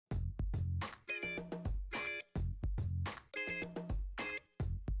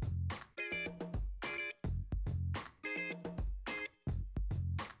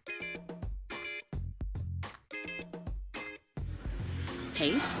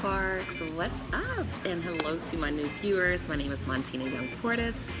Hey Sparks, what's up? And hello to my new viewers. My name is Montina Young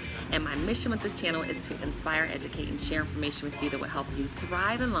Portis, and my mission with this channel is to inspire, educate, and share information with you that will help you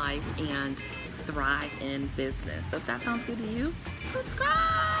thrive in life and thrive in business. So if that sounds good to you,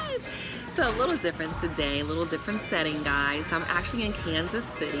 subscribe! So a little different today, a little different setting, guys. I'm actually in Kansas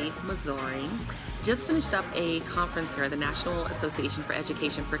City, Missouri. Just finished up a conference here, the National Association for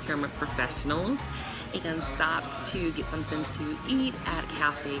Education Procurement Professionals, and stopped to get something to eat at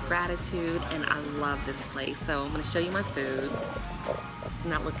Cafe Gratitude, and I love this place. So I'm going to show you my food. Doesn't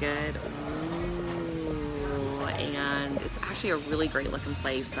that look good? Ooh, and it's actually a really great looking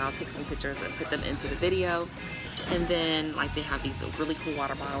place, so I'll take some pictures and put them into the video. And then like they have these really cool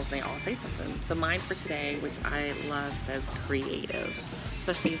water bottles, and they all say something. So mine for today, which I love, says creative,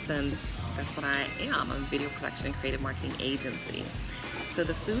 especially since that's what I am. I'm a video production and creative marketing agency. So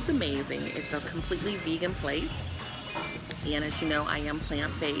the food's amazing. It's a completely vegan place, and as you know, I am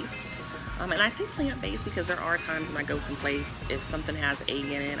plant-based. And I say plant-based because there are times when I go someplace, if something has egg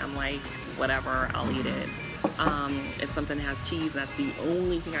in it, I'm like, whatever, I'll eat it. If something has cheese, that's the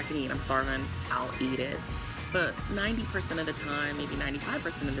only thing I can eat, I'm starving, I'll eat it. But 90% of the time, maybe 95%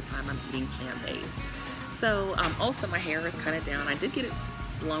 of the time, I'm eating plant-based. So also my hair is kind of down. I did get it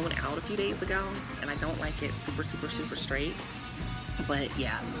blown out a few days ago, and I don't like it super straight. But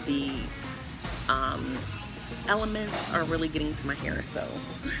yeah, the elements are really getting to my hair, so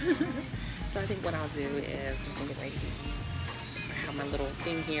so I think what I'll do is, since I'm getting ready, I have my little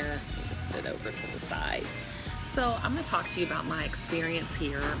thing here, let me just put it over to the side. So I'm going to talk to you about my experience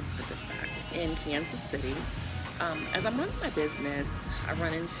here, put this back, in Kansas City. As I'm running my business, I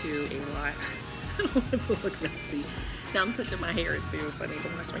run into a lot, I don't want it to look messy. Now I'm touching my hair too, so I need to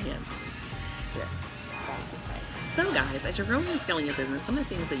wash my hands. Yeah. So guys, as you're growing and scaling your business, some of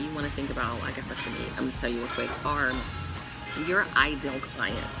the things that you want to think about, I guess I should I'm going to tell you real quick, are your ideal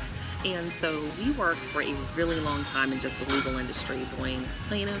client. And so we worked for a really long time in just the legal industry, doing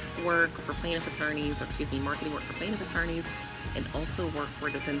plaintiff work for plaintiff attorneys, or excuse me, marketing work for plaintiff attorneys, and also work for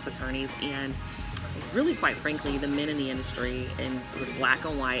defense attorneys. And really, quite frankly, the men in the industry, and it was black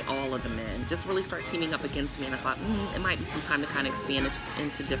and white, all of the men, just really start teaming up against me. And I thought, it might be some time to kind of expand it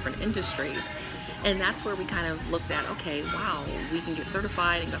into different industries. And that's where we kind of looked at, okay, wow, we can get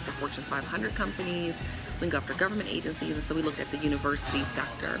certified and go after Fortune 500 companies, we can go after government agencies, and so we looked at the university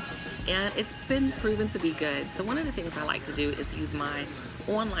sector. And it's been proven to be good. So one of the things I like to do is use my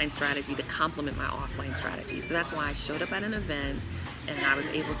online strategy to complement my offline strategy. So that's why I showed up at an event, and I was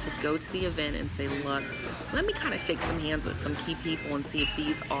able to go to the event and say, look, let me kind of shake some hands with some key people and see if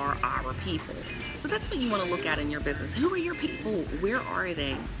these are our people. So that's what you want to look at in your business. Who are your people? Where are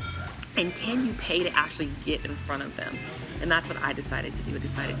they? And can you pay to actually get in front of them? And that's what I decided to do. I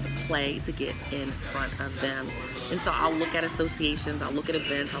decided to play to get in front of them. And so I'll look at associations, I'll look at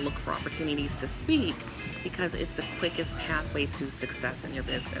events, I'll look for opportunities to speak, because it's the quickest pathway to success in your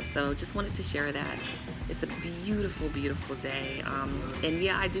business. So just wanted to share that. It's a beautiful, beautiful day. And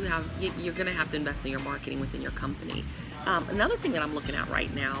yeah, you're gonna have to invest in your marketing within your company. Another thing that I'm looking at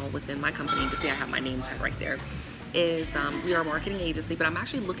right now within my company, you can see I have my name tag right there, is we are a marketing agency, but I'm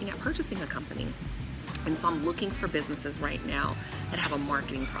actually looking at purchasing a company. And so I'm looking for businesses right now that have a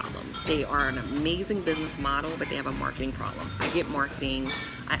marketing problem. They are an amazing business model, but they have a marketing problem. I get marketing,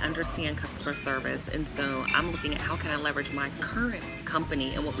 I understand customer service, and so I'm looking at how can I leverage my current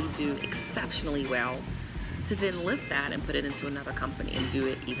company and what we do exceptionally well to then lift that and put it into another company and do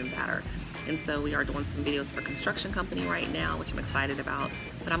it even better. And so we are doing some videos for a construction company right now, which I'm excited about,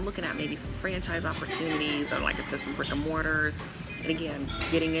 but I'm looking at maybe some franchise opportunities, or like I said, some brick and mortars. And again,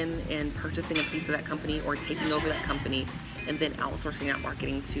 getting in and purchasing a piece of that company or taking over that company and then outsourcing that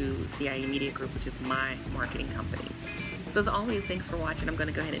marketing to CIA Media Group, which is my marketing company. So as always, thanks for watching. I'm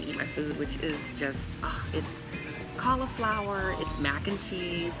gonna go ahead and eat my food, which is just, it's cauliflower, it's mac and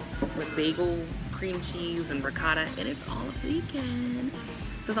cheese with bagel, cream cheese, and ricotta, and it's all vegan.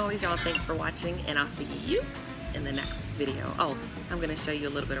 So as always, y'all, thanks for watching, and I'll see you in the next video. Oh, I'm gonna show you a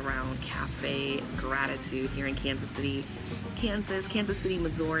little bit around Cafe Gratitude here in Kansas City,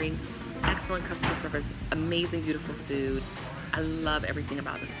 Missouri. Excellent customer service, amazing, beautiful food. I love everything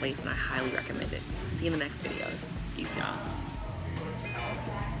about this place, and I highly recommend it. See you in the next video. Peace, y'all.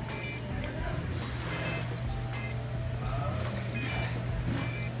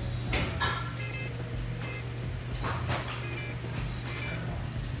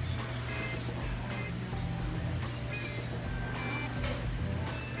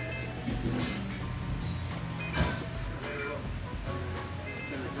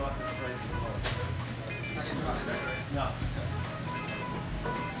 No.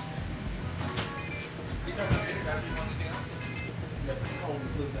 These are the guys we want to do.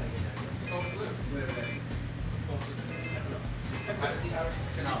 privacy powder?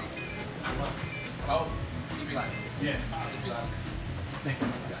 No. Oh, keep your life. Yeah. Keep your life. Thank you.